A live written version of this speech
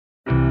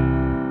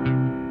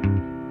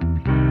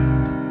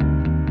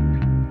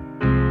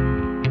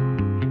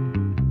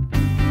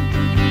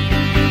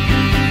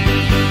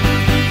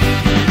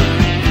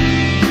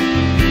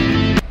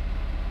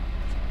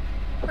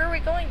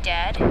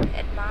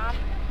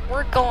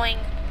going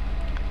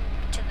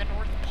to the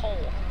North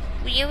Pole.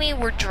 You mean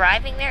we're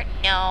driving there?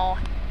 No.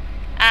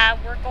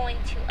 We're going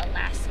to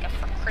Alaska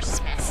for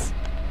Christmas.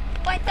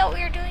 Well, I thought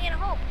we were doing it at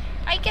home.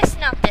 I guess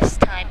not this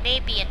time.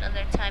 Maybe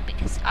another time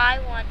because I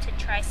want to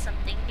try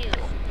something new.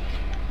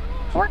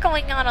 We're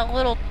going on a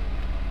little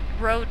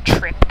road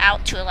trip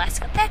out to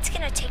Alaska. That's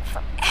going to take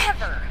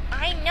forever.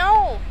 I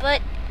know,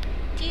 but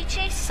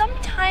DJ,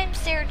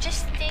 sometimes there are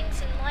just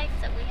things in life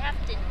that we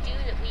have to do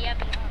that we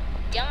haven't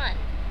done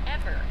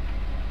ever.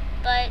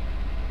 But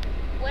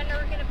when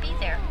are we going to be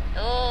there?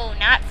 Oh,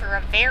 not for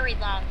a very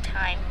long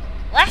time.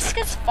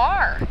 Alaska's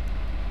far.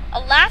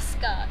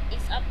 Alaska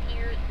is up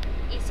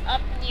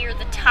near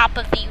the top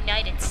of the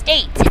United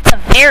States.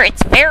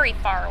 It's very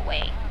far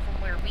away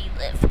from where we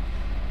live.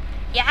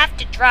 You have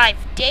to drive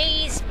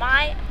days,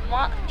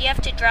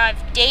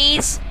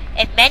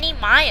 and many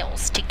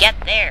miles to get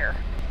there.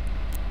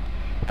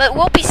 But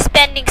we'll be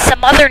spending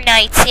some other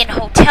nights in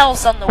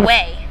hotels on the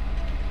way.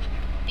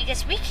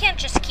 Because we can't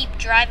just keep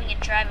driving and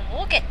driving.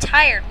 We'll get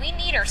tired. We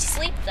need our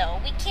sleep, though.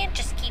 We can't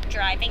just keep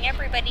driving.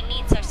 Everybody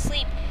needs our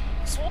sleep.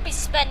 So we'll be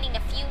spending a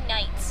few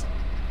nights,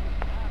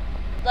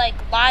 like,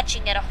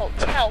 lodging at a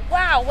hotel.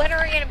 Wow, when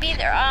are we going to be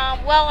there?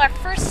 Well, our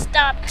first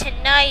stop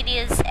tonight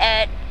is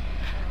at,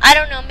 I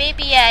don't know,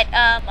 maybe at,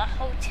 a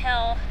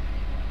hotel.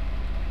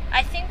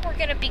 I think we're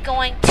going to be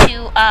going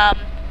to,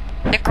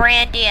 the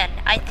Grand Inn.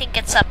 I think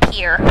it's up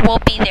here. We'll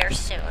be there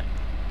soon.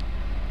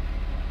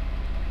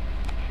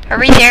 Are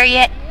we there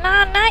yet?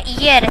 No, not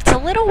yet. It's a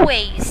little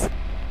ways.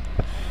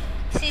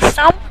 See,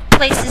 some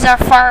places are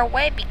far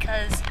away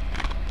because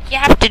you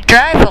have to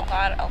drive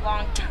a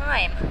long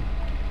time.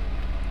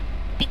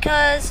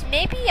 Because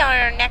maybe on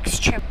our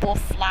next trip we'll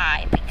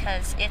fly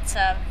because it's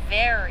a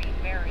very,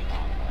 very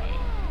long way.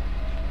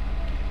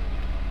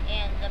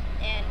 And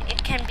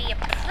it can be a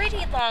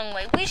pretty long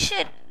way. We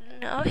should...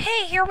 Oh,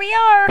 hey, here we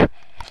are.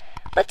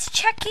 Let's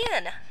check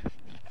in.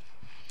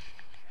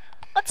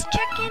 Let's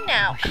check in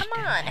now. Come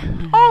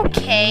on.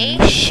 Okay,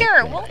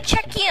 sure. We'll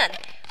check in.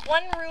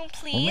 One room,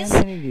 please.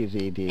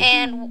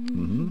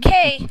 And,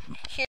 okay. Here.